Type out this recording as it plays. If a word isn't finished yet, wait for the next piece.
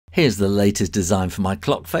Here's the latest design for my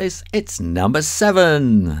clock face. It's number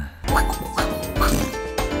 7.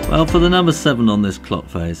 Well, for the number 7 on this clock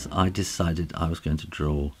face, I decided I was going to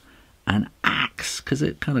draw an axe, because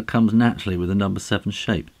it kind of comes naturally with a number 7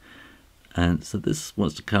 shape. And so this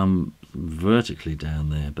wants to come vertically down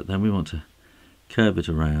there, but then we want to curve it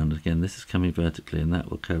around. Again, this is coming vertically and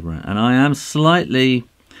that will curve around. And I am slightly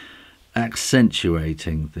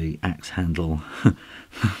accentuating the axe handle,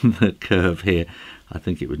 the curve here. I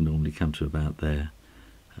think it would normally come to about there.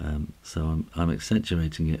 So I'm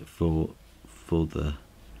accentuating it for the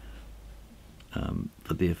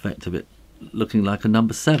effect of it looking like a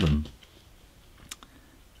number 7.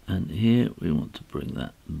 And here we want to bring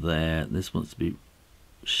that there. This wants to be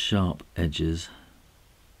sharp edges,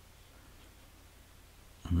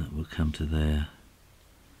 and that will come to there.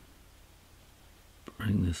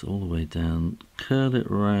 Bring this all the way down, curl it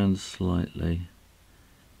around slightly,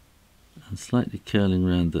 and slightly curling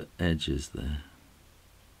around the edges there.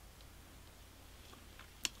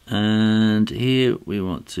 And here we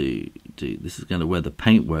want to do, this is kind of where the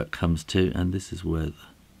paintwork comes to, and this is where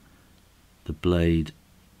the blade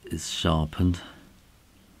is sharpened.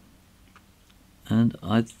 And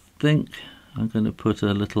I think I'm going to put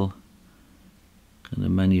a little kind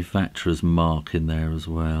of manufacturer's mark in there as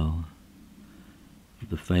well.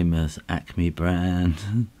 The famous Acme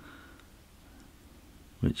brand,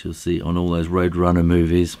 which you'll see on all those Roadrunner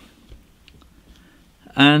movies.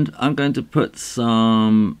 And I'm going to put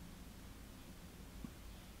some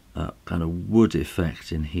kind of wood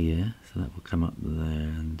effect in here, so that will come up there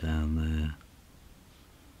and down there,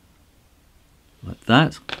 like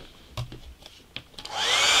that.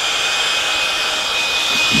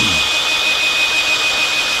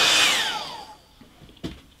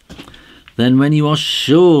 Then when you are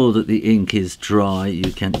sure that the ink is dry,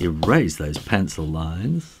 you can erase those pencil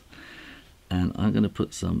lines. And I'm going to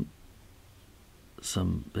put some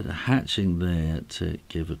bit of hatching there to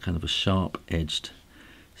give a kind of a sharp edged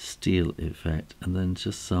steel effect, and then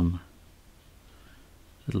just some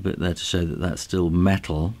little bit there to show that that's still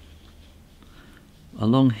metal.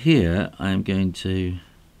 Along here I am going to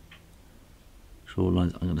draw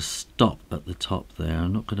lines. I'm going to stop at the top there.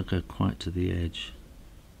 I'm not going to go quite to the edge.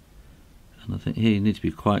 And I think here you need to be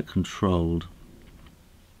quite controlled.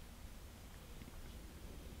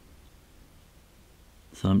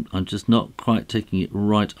 So I'm just not quite taking it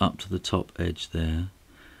right up to the top edge there,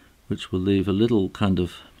 which will leave a little kind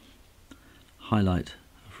of highlight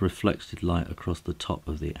of reflected light across the top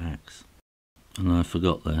of the axe. And I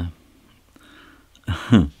forgot there.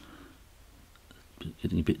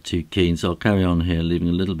 Getting a bit too keen, so I'll carry on here, leaving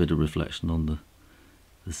a little bit of reflection on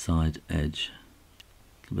the side edge.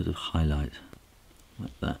 A bit of highlight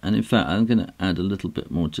like that. And in fact I'm going to add a little bit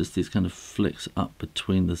more, just these kind of flicks up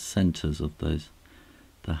between the centres of those,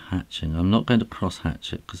 the hatching. I'm not going to cross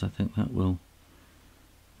hatch it because I think that will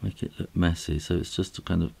make it look messy, so it's just a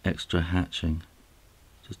kind of extra hatching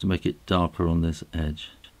just to make it darker on this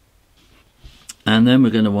edge. And then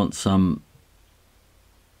we're going to want some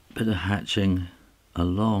bit of hatching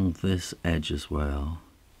along this edge as well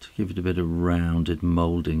to give it a bit of rounded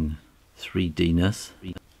moulding 3D-ness.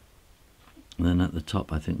 And then at the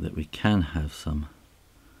top I think that we can have some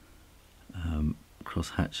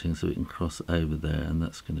cross hatching, so we can cross over there, and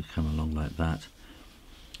that's going to come along like that.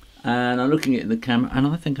 And I'm looking at the camera, and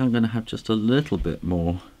I think I'm going to have just a little bit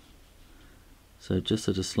more, so just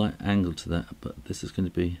at a slight angle to that, but this is going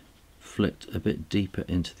to be flicked a bit deeper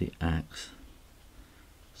into the axe,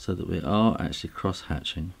 so that we are actually cross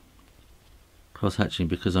hatching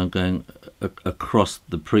because I'm going across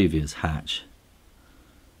the previous hatch,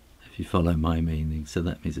 if you follow my meaning. So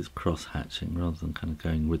that means it's cross hatching rather than kind of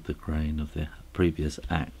going with the grain of the previous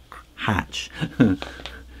hatch.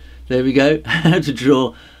 There we go, how to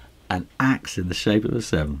draw an axe in the shape of a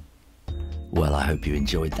 7. Well, I hope you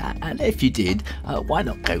enjoyed that, and if you did, why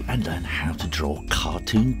not go and learn how to draw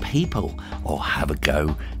cartoon people, or have a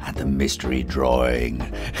go at the mystery drawing.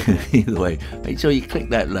 Either way, make sure you click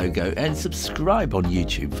that logo and subscribe on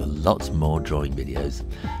YouTube for lots more drawing videos.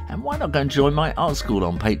 And why not go and join my art school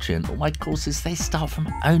on Patreon? All my courses, they start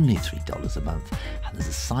from only $3 a month, and there's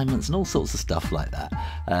assignments and all sorts of stuff like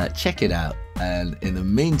that. Check it out, and in the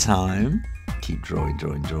meantime, keep drawing,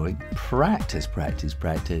 drawing, drawing. Practice, practice,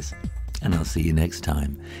 practice. And I'll see you next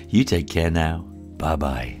time. You take care now.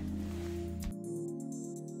 Bye-bye.